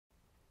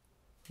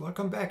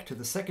Welcome back to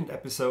the second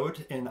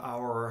episode in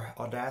our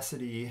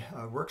Audacity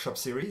workshop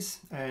series.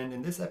 And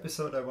in this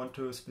episode, I want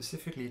to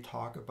specifically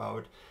talk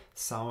about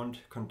sound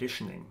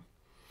conditioning.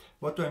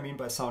 What do I mean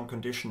by sound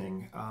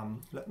conditioning?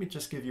 Let me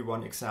just give you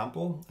one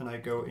example, and I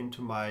go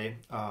into my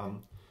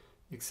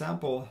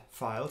example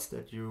files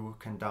that you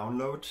can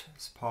download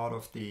as part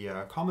of the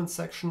comments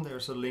section.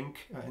 There's a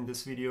link in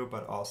this video,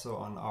 but also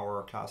on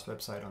our class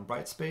website on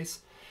Brightspace.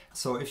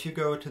 So if you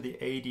go to the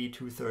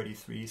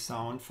AD233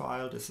 sound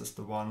file, this is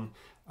the one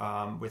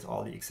with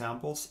all the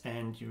examples,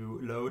 and you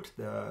load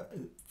the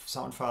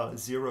sound file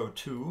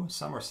 02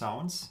 summer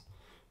sounds.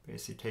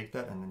 Basically take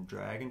that and then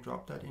drag and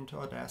drop that into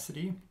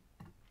Audacity.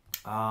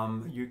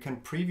 You can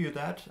preview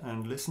that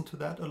and listen to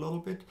that a little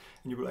bit,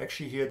 and you will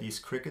actually hear these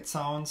cricket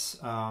sounds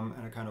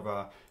and a kind of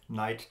a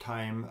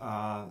nighttime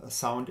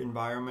sound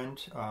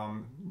environment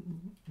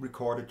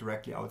recorded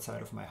directly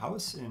outside of my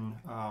house in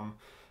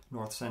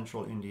north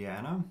central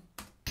Indiana.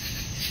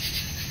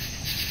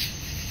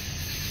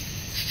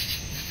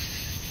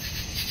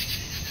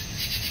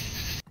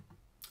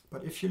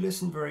 But if you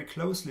listen very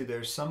closely,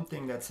 there's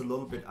something that's a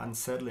little bit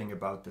unsettling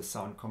about the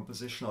sound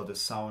composition or the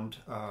sound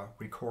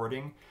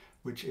recording,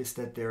 which is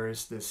that there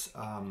is this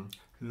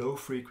low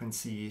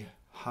frequency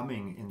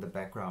humming in the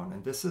background.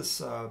 And this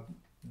is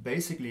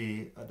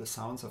basically the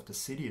sounds of the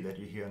city that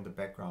you hear in the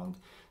background.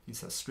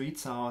 These are street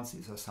sounds,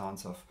 these are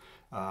sounds of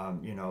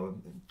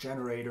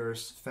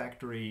generators,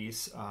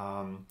 factories,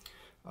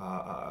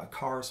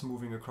 cars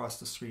moving across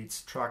the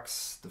streets,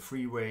 trucks, the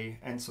freeway,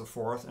 and so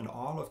forth. And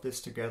all of this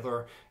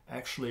together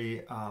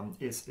actually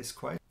is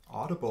quite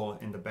audible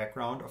in the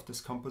background of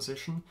this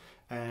composition.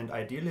 And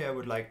ideally, I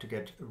would like to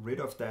get rid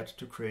of that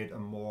to create a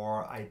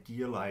more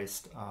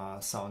idealized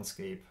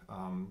soundscape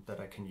that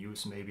I can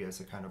use maybe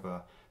as a kind of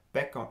a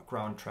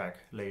background track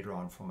later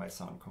on for my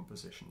sound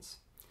compositions.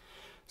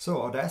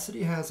 So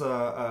Audacity has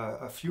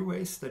a few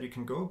ways that you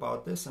can go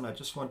about this, and I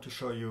just want to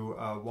show you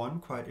one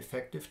quite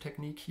effective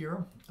technique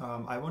here.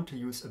 I want to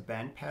use a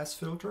bandpass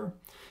filter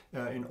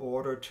in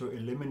order to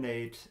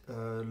eliminate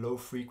low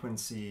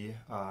frequency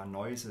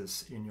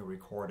noises in your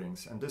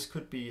recordings. And this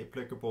could be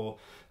applicable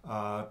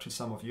to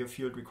some of your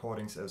field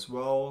recordings as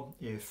well.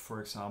 If, for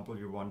example,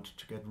 you want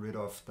to get rid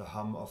of the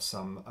hum of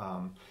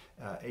some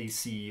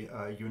AC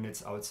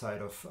units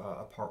outside of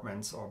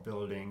apartments or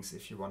buildings,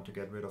 if you want to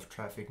get rid of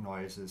traffic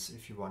noises,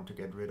 if you want to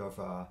get rid of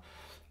a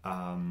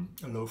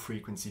low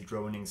frequency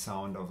droning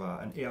sound of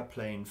an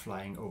airplane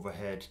flying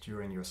overhead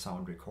during your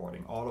sound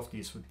recording. All of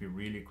these would be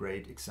really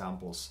great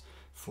examples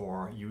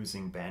for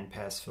using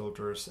bandpass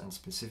filters and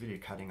specifically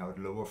cutting out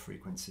lower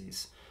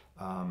frequencies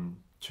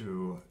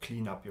to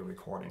clean up your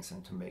recordings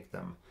and to make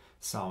them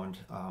sound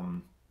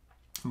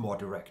more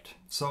direct.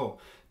 So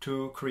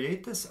to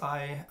create this,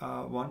 I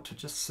want to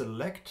just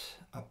select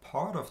a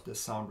part of the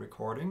sound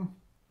recording.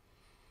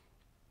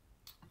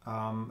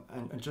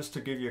 And just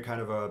to give you a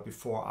kind of a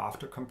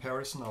before-after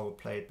comparison, I will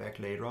play it back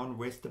later on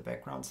with the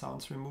background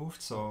sounds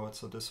removed. So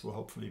this will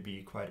hopefully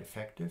be quite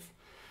effective.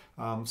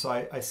 So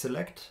I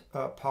select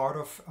part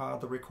of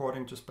the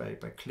recording just by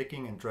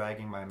clicking and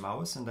dragging my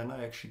mouse, and then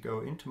I actually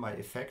go into my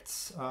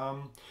effects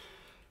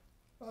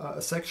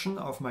section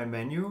of my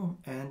menu,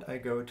 and I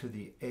go to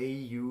the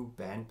AU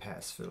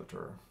bandpass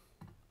filter.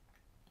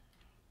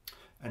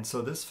 And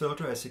so this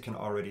filter, as you can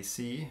already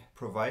see,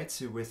 provides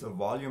you with a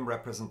volume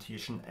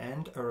representation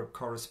and a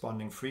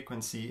corresponding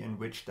frequency in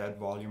which that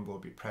volume will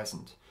be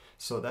present.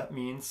 So that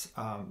means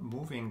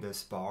moving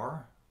this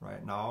bar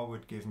right now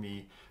would give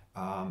me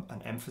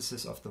an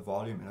emphasis of the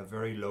volume in a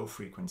very low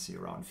frequency,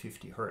 around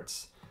 50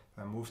 Hertz.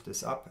 If I move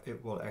this up,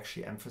 it will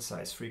actually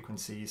emphasize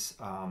frequencies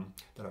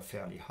that are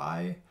fairly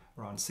high,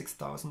 around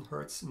 6,000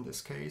 Hertz in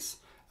this case,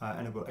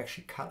 and it will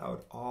actually cut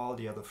out all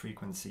the other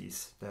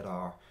frequencies that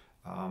are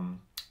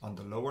on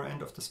the lower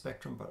end of the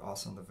spectrum, but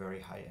also on the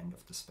very high end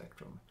of the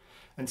spectrum.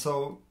 And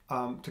so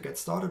to get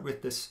started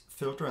with this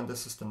filter, and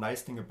this is the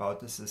nice thing about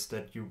this, is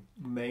that you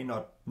may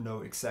not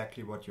know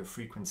exactly what your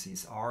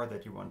frequencies are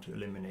that you want to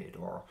eliminate,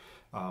 or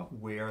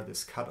where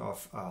this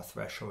cutoff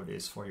threshold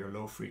is for your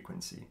low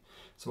frequency.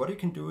 So what you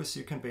can do is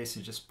you can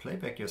basically just play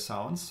back your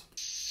sounds,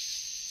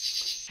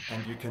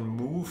 and you can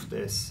move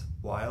this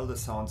while the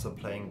sounds are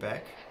playing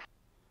back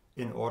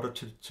in order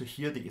to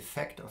hear the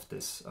effect of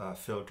this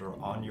filter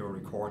on your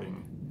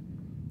recording.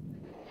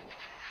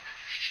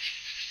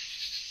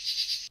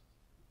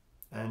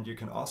 And you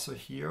can also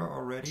hear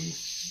already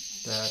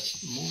that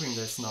moving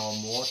this now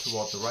more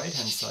toward the right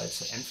hand side,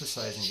 so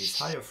emphasizing these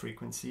higher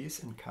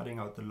frequencies and cutting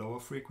out the lower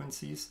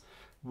frequencies,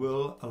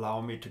 will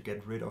allow me to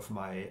get rid of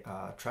my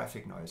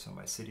traffic noise or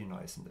my city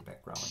noise in the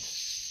background.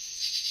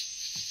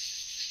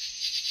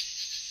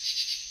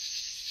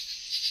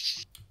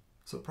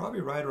 So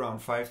probably right around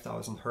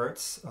 5,000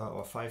 Hertz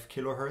or 5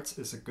 kilohertz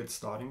is a good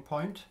starting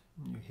point.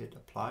 You hit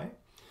apply,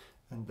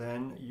 and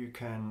then you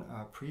can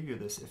preview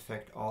this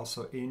effect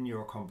also in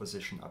your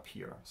composition up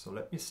here. So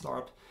let me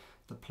start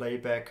the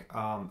playback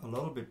a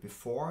little bit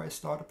before I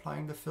start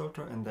applying the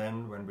filter, and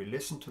then when we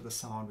listen to the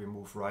sound, we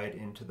move right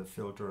into the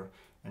filter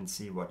and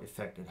see what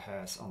effect it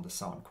has on the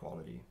sound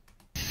quality.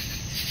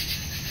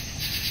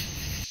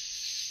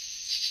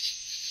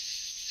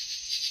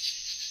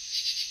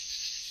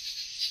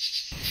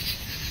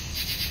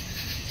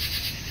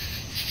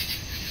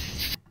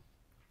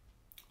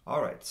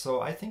 Alright,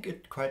 so I think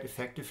it quite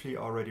effectively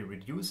already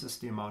reduces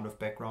the amount of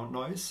background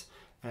noise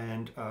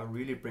and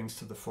really brings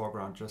to the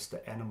foreground just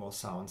the animal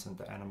sounds and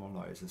the animal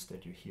noises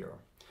that you hear.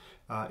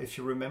 If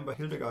you remember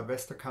Hildegard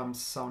Westerkamp's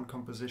sound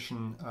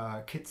composition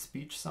Kid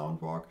Speech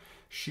Soundwalk,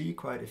 she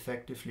quite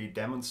effectively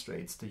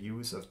demonstrates the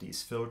use of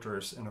these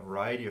filters in a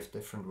variety of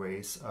different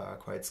ways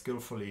quite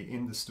skillfully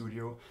in the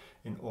studio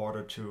in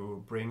order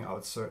to bring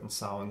out certain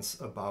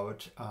sounds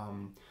about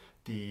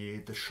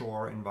the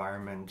shore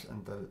environment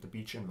and the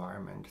beach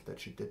environment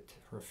that she did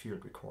her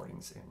field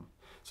recordings in.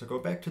 So go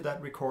back to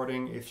that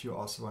recording if you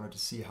also wanted to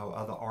see how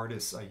other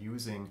artists are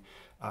using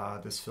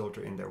this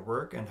filter in their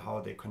work and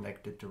how they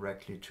connect it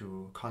directly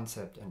to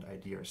concept and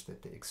ideas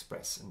that they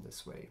express in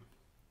this way.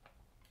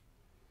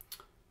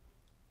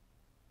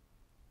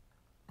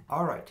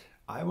 All right,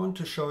 I want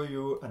to show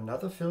you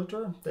another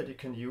filter that you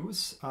can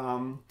use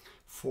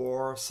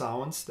for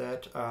sounds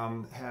that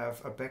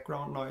have a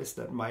background noise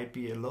that might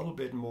be a little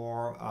bit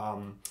more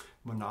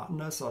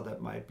monotonous, or that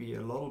might be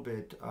a little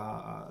bit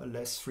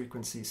less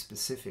frequency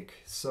specific.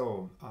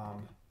 So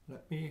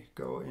let me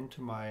go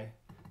into my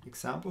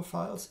example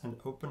files and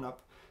open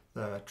up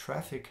the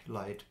traffic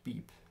light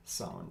beep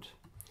sound.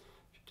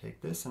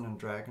 Take this and then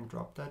drag and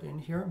drop that in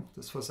here.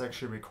 This was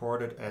actually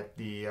recorded at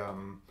the, I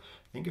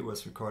think it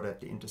was recorded at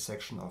the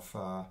intersection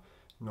of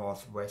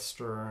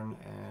Northwestern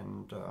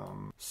and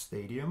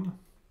Stadium.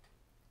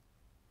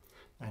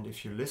 And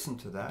if you listen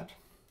to that,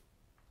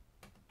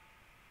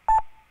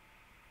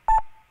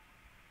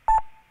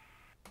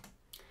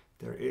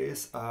 there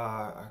is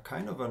a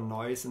kind of a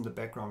noise in the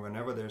background.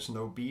 Whenever there's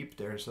no beep,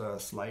 there's a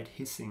slight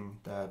hissing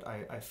that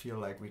I feel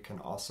like we can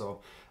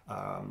also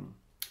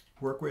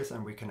work with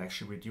and we can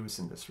actually reduce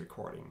in this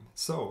recording.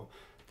 So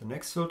the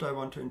next filter I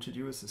want to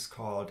introduce is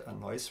called a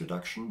noise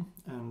reduction,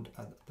 and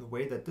the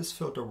way that this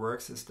filter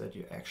works is that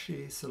you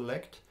actually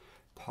select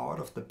part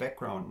of the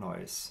background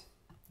noise,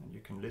 and you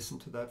can listen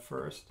to that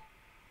first.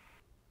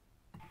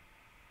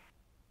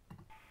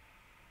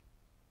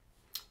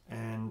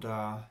 And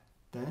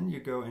then you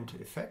go into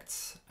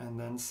effects and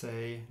then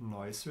say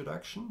noise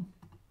reduction.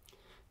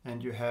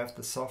 And you have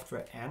the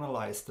software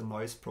analyze the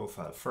noise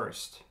profile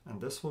first. And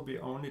this will be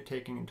only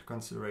taking into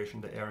consideration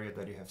the area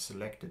that you have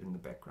selected in the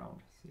background.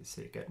 So you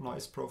say get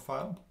noise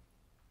profile.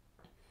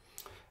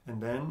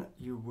 And then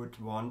you would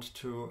want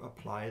to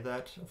apply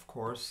that, of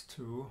course,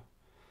 to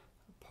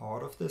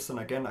part of this. And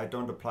again, I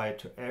don't apply it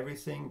to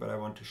everything, but I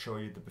want to show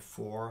you the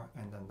before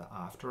and then the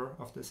after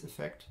of this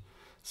effect.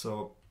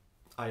 So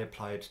I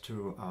apply it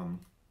to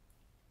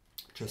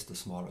just a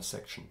smaller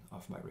section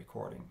of my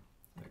recording.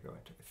 I go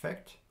into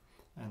effect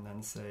and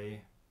then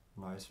say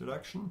noise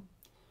reduction.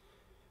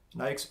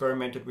 And I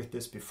experimented with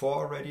this before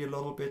already a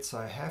little bit, so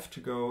I have to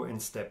go in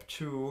step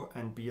 2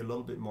 and be a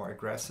little bit more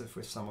aggressive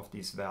with some of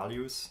these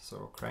values.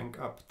 So crank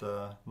up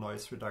the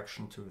noise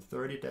reduction to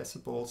 30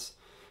 decibels,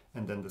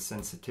 and then the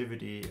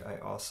sensitivity I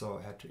also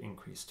had to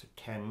increase to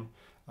 10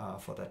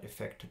 for that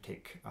effect to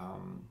take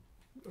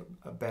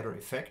a better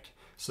effect.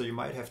 So you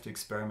might have to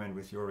experiment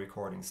with your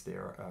recordings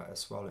there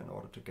as well in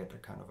order to get a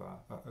kind of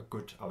a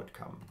good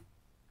outcome.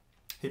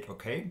 Hit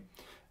OK,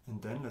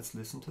 and then let's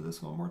listen to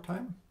this one more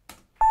time.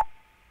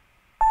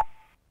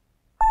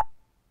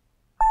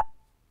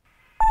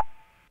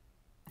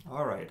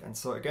 All right, and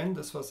so again,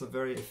 this was a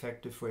very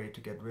effective way to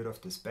get rid of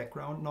this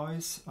background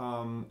noise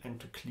and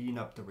to clean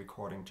up the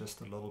recording just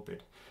a little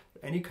bit.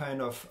 Any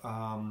kind of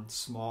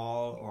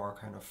small or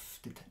kind of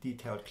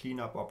detailed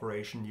cleanup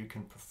operation you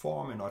can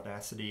perform in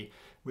Audacity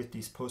with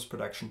these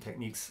post-production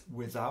techniques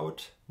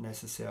without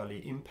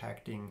necessarily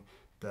impacting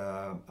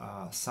the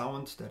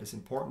sound that is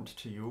important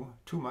to you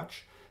too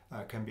much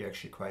can be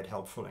actually quite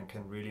helpful and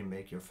can really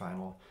make your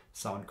final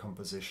sound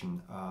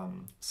composition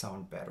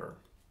sound better.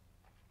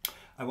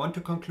 I want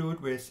to conclude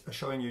with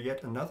showing you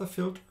yet another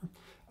filter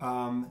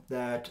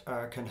that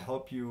can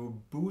help you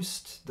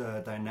boost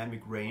the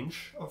dynamic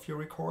range of your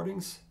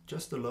recordings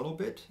just a little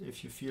bit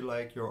if you feel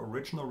like your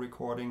original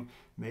recording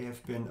may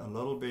have been a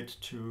little bit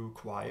too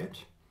quiet.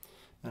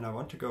 And I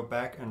want to go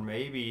back and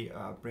maybe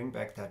bring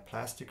back that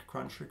plastic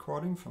crunch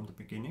recording from the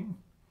beginning.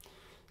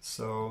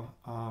 So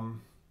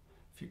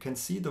if you can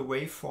see, the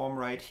waveform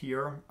right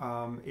here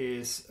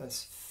is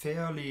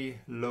fairly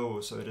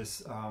low. So it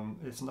is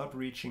it's not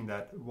reaching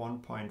that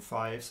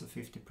 1.5, so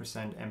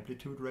 50%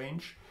 amplitude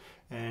range.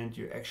 And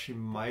you actually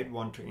might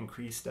want to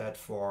increase that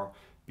for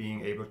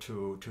being able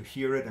to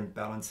hear it and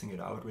balancing it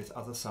out with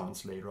other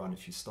sounds later on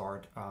if you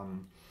start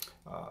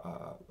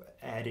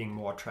adding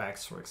more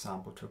tracks, for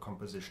example, to a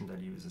composition that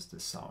uses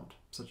this sound.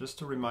 So just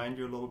to remind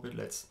you a little bit,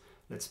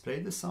 let's play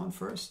this sound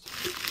first.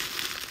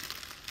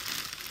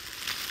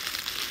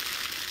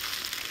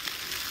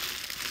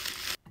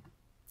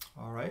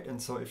 All right,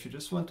 and so if you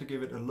just want to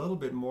give it a little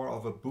bit more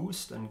of a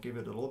boost and give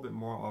it a little bit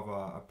more of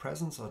a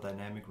presence or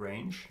dynamic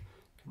range,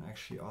 you can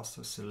actually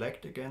also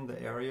select again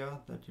the area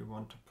that you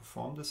want to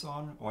perform this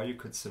on, or you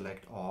could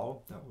select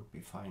all, that would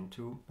be fine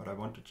too, but I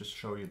want to just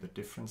show you the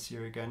difference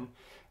here again.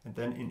 And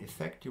then in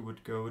effect you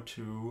would go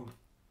to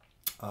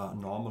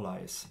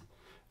Normalize.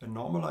 And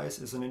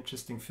Normalize is an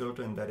interesting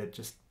filter in that it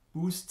just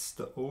boosts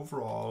the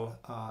overall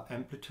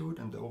amplitude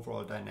and the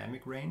overall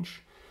dynamic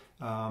range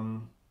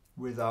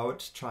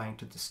without trying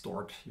to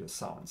distort your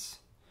sounds.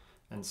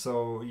 And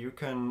so you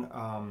can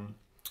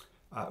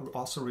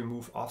also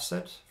remove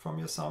offset from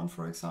your sound,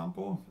 for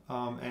example,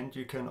 and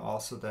you can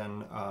also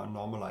then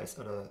normalize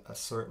at a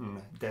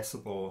certain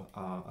decibel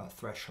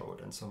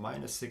threshold. And so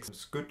 -6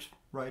 is good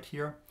right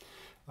here.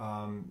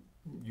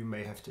 You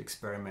may have to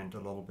experiment a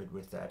little bit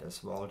with that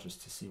as well,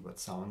 just to see what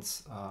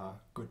sounds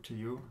good to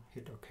you.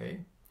 Hit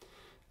OK.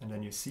 And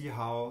then you see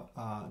how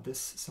this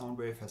sound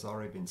wave has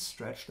already been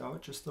stretched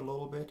out just a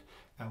little bit,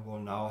 and will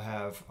now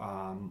have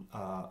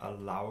a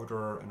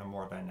louder and a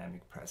more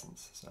dynamic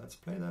presence. So let's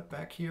play that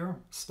back here,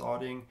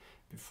 starting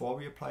before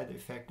we apply the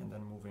effect and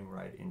then moving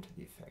right into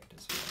the effect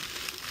as well.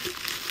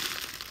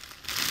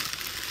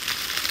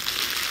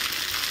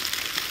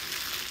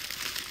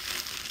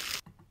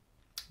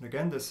 And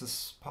again, this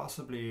is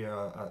possibly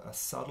a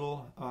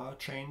subtle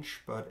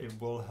change, but it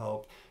will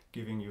help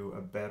giving you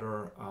a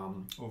better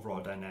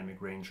overall dynamic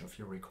range of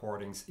your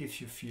recordings if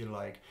you feel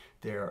like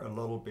they're a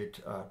little bit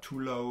too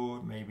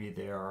low. Maybe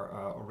their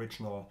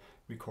original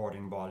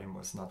recording volume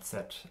was not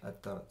set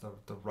at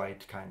the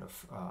right kind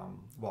of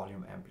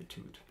volume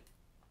amplitude.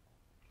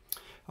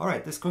 All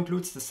right, this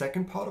concludes the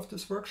second part of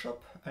this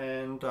workshop,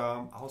 and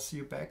I'll see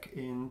you back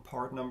in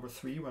part number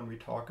 3 when we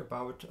talk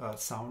about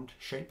sound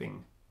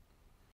shaping.